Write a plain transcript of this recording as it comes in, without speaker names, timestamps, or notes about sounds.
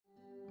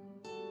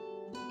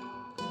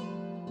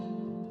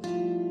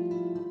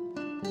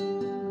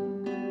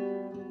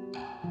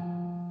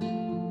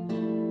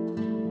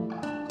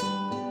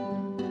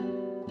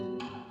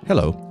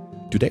Hello,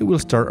 today we'll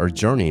start our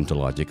journey into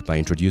logic by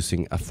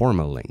introducing a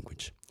formal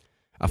language.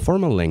 A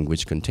formal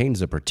language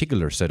contains a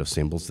particular set of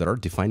symbols that are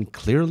defined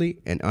clearly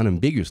and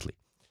unambiguously,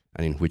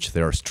 and in which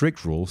there are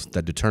strict rules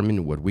that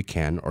determine what we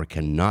can or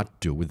cannot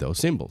do with those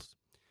symbols.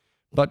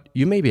 But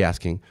you may be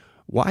asking,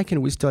 why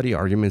can we study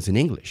arguments in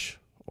English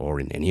or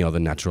in any other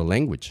natural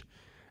language?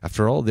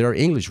 After all, there are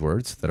English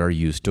words that are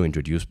used to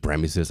introduce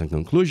premises and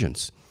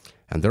conclusions,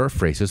 and there are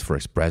phrases for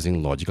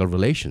expressing logical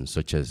relations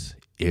such as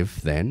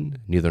if, then,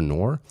 neither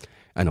nor,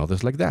 and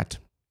others like that.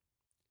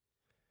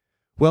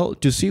 Well,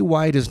 to see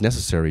why it is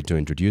necessary to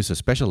introduce a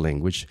special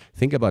language,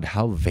 think about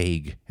how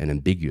vague and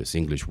ambiguous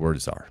English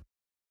words are.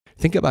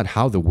 Think about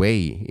how the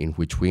way in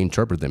which we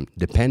interpret them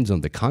depends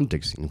on the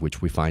context in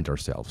which we find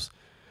ourselves.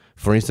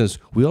 For instance,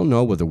 we all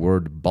know what the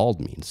word bald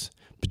means,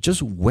 but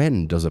just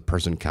when does a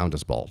person count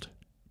as bald?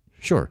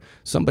 Sure,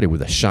 somebody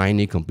with a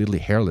shiny, completely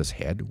hairless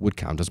head would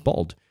count as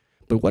bald,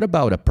 but what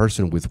about a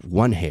person with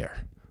one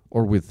hair,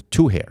 or with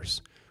 2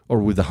 hairs, or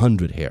with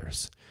 100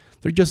 hairs?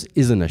 There just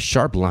isn't a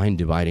sharp line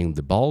dividing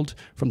the bald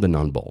from the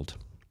non-bald.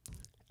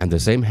 And the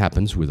same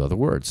happens with other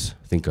words.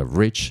 Think of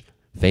rich,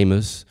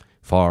 famous,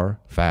 far,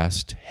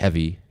 fast,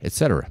 heavy,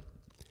 etc.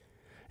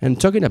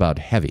 And talking about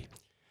heavy,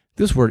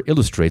 this word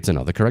illustrates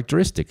another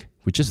characteristic,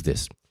 which is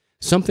this.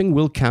 Something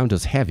will count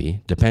as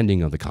heavy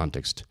depending on the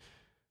context.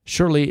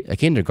 Surely, a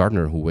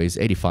kindergartner who weighs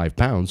 85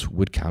 pounds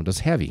would count as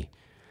heavy,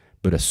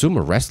 but a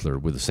sumo wrestler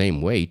with the same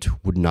weight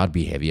would not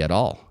be heavy at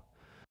all.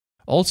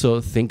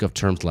 Also, think of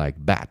terms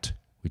like bat,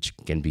 which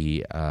can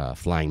be a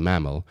flying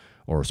mammal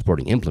or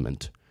sporting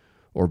implement,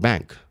 or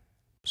bank.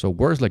 So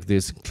words like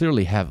this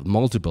clearly have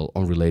multiple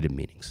unrelated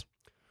meanings.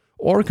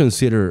 Or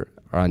consider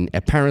an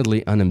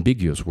apparently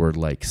unambiguous word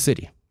like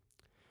city.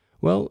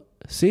 Well,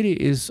 city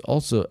is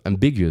also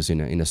ambiguous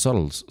in a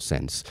subtle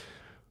sense.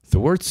 The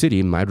word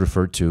city might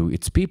refer to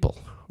its people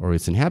or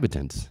its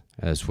inhabitants,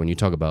 as when you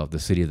talk about the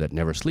city that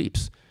never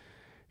sleeps.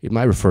 It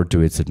might refer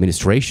to its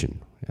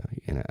administration,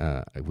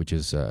 which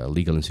is a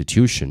legal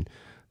institution,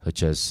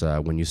 such as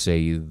when you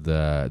say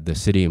the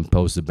city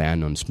imposed a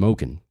ban on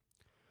smoking.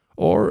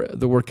 Or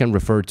the word can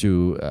refer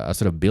to a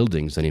set of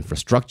buildings and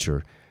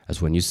infrastructure,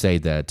 as when you say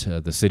that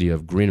the city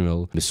of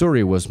Greenville,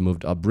 Missouri was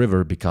moved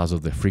upriver because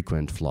of the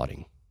frequent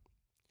flooding.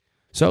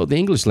 So the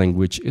English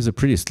language is a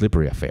pretty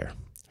slippery affair,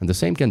 and the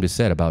same can be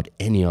said about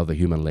any other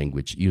human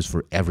language used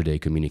for everyday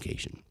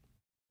communication.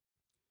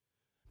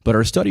 But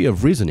our study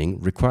of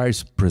reasoning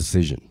requires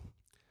precision.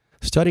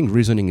 Studying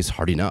reasoning is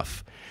hard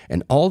enough,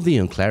 and all the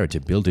unclarity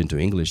built into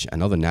English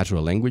and other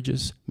natural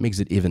languages makes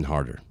it even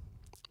harder.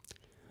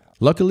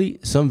 Luckily,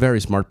 some very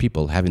smart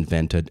people have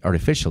invented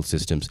artificial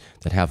systems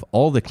that have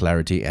all the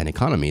clarity and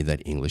economy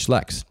that English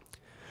lacks.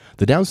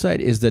 The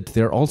downside is that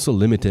they're also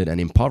limited and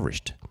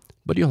impoverished,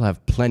 but you'll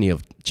have plenty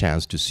of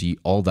chance to see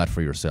all that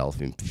for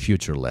yourself in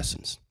future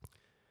lessons.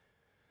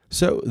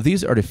 So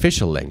these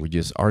artificial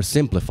languages are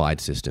simplified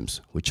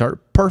systems, which are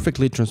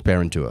perfectly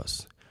transparent to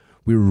us.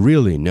 We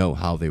really know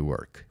how they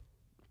work,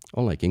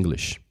 unlike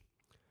English.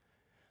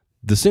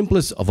 The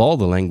simplest of all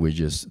the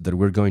languages that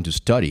we're going to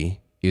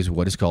study is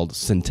what is called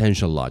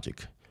sentential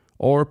logic,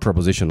 or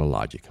propositional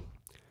logic.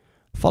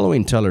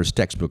 Following Teller's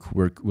textbook,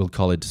 we'll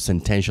call it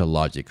sentential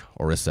logic,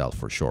 or SL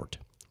for short.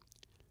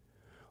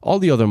 All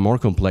the other more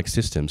complex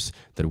systems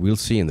that we'll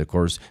see in the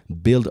course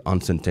build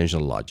on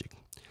sentential logic.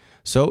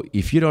 So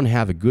if you don't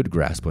have a good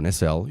grasp on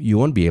SL, you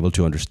won't be able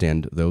to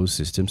understand those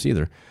systems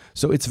either.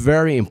 So it's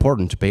very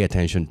important to pay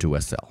attention to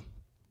SL.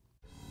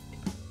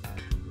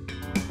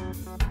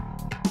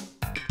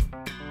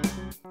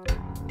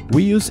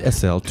 We use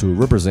SL to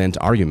represent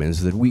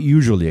arguments that we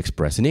usually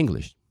express in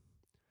English.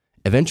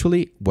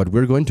 Eventually, what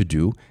we're going to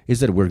do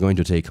is that we're going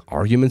to take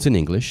arguments in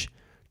English,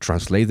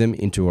 translate them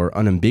into our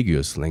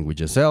unambiguous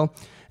language SL,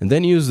 and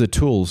then use the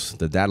tools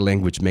that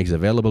language makes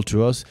available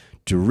to us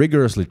to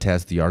rigorously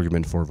test the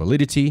argument for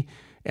validity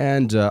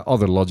and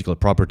other logical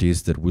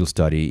properties that we'll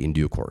study in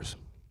due course.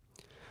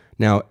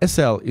 Now,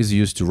 SL is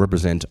used to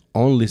represent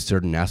only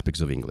certain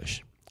aspects of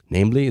English,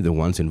 namely the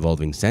ones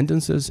involving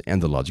sentences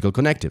and the logical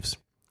connectives.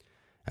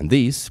 And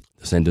these,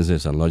 the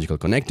sentences and logical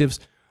connectives,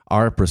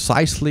 are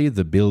precisely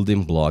the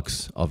building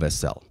blocks of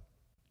SL.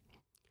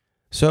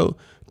 So,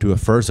 to a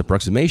first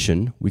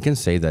approximation, we can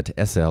say that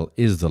SL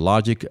is the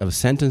logic of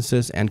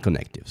sentences and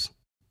connectives.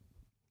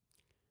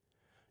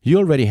 You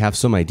already have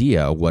some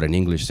idea of what an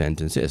English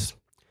sentence is.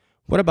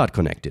 What about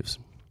connectives?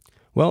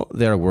 Well,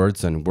 there are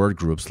words and word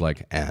groups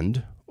like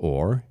and,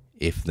 or,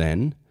 if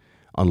then,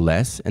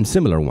 unless, and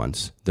similar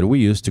ones that we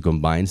use to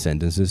combine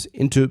sentences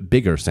into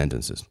bigger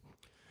sentences.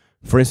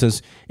 For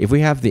instance, if we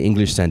have the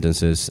English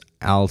sentences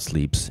Al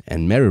sleeps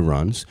and Mary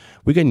runs,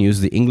 we can use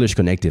the English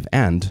connective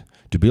and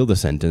to build the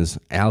sentence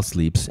Al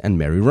sleeps and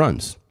Mary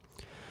runs.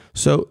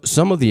 So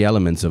some of the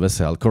elements of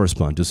SL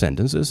correspond to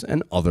sentences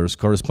and others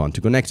correspond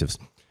to connectives.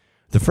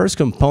 The first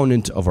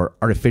component of our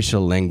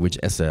artificial language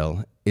SL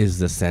is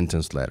the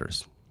sentence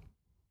letters.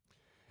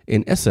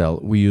 In SL,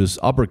 we use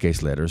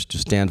uppercase letters to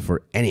stand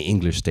for any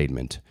English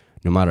statement,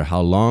 no matter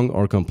how long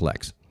or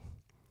complex.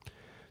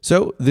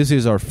 So this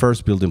is our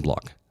first building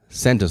block,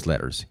 sentence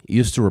letters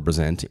used to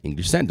represent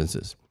English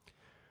sentences.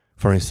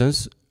 For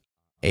instance,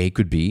 A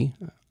could be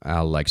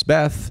Al likes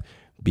Beth,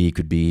 B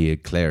could be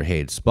Claire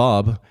hates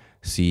Bob,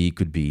 C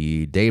could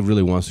be Dave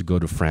really wants to go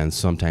to France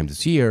sometime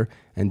this year,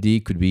 and D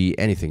could be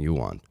anything you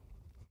want.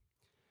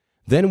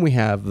 Then we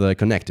have the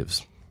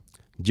connectives.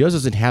 Just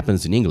as it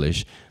happens in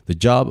English, the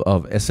job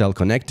of SL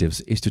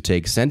Connectives is to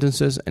take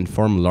sentences and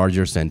form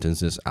larger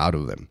sentences out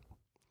of them.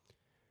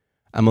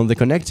 Among the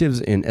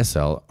connectives in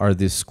SL are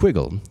the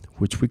squiggle,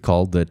 which we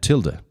call the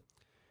tilde,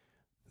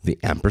 the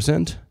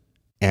ampersand,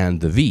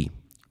 and the V,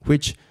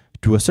 which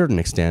to a certain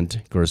extent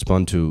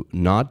correspond to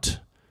not,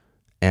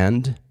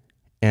 and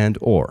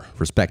or,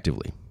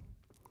 respectively.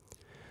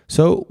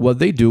 So what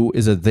they do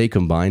is that they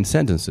combine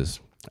sentences,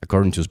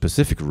 according to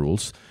specific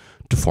rules,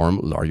 to form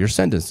larger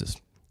sentences.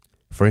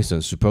 For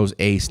instance, suppose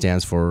A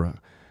stands for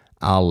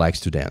Al likes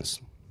to dance.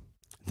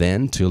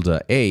 Then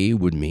tilde A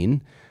would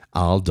mean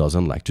Al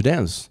doesn't like to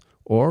dance,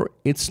 or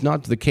it's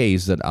not the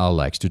case that Al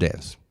likes to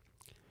dance.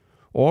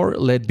 Or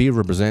let B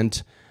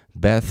represent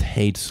Beth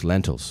hates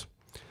lentils.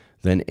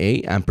 Then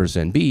A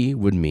ampersand B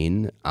would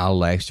mean Al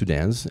likes to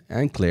dance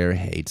and Claire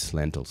hates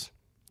lentils.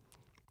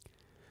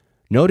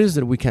 Notice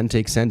that we can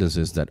take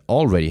sentences that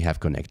already have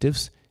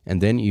connectives and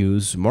then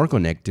use more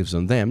connectives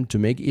on them to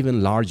make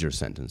even larger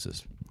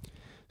sentences.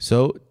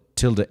 So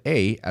tilde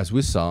A, as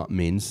we saw,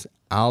 means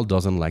Al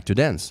doesn't like to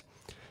dance,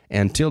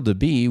 and tilde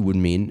B would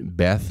mean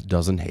Beth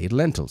doesn't hate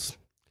lentils.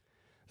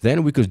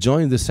 Then we could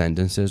join the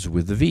sentences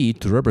with the V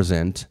to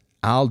represent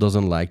Al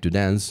doesn't like to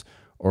dance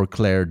or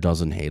Claire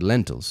doesn't hate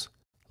lentils,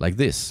 like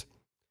this.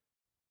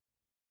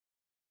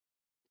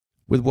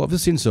 With what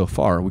we've seen so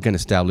far, we can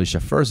establish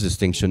a first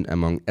distinction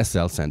among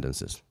SL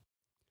sentences.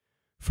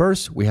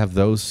 First, we have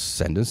those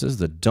sentences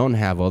that don't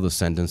have other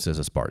sentences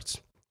as parts.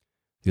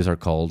 These are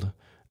called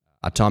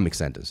atomic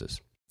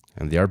sentences,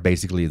 and they are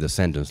basically the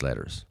sentence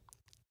letters.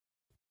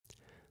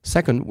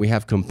 Second, we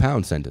have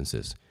compound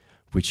sentences,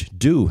 which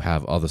do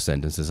have other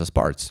sentences as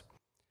parts.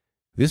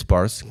 These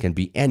parts can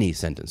be any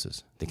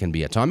sentences. They can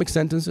be atomic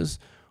sentences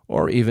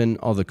or even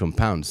other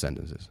compound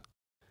sentences.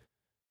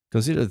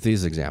 Consider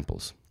these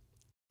examples.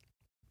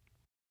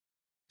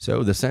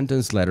 So the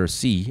sentence letter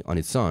C on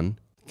its own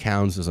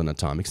counts as an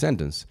atomic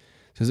sentence,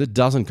 since it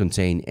doesn't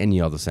contain any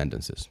other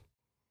sentences.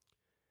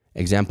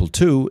 Example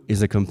 2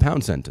 is a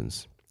compound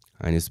sentence,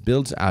 and it's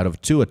built out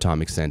of two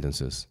atomic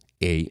sentences,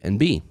 A and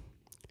B.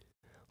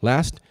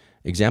 Last,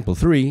 example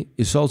 3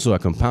 is also a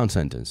compound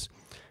sentence,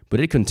 but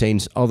it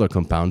contains other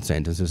compound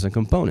sentences and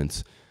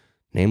components,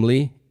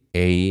 namely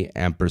A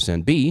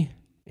ampersand B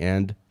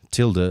and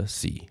tilde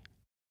C.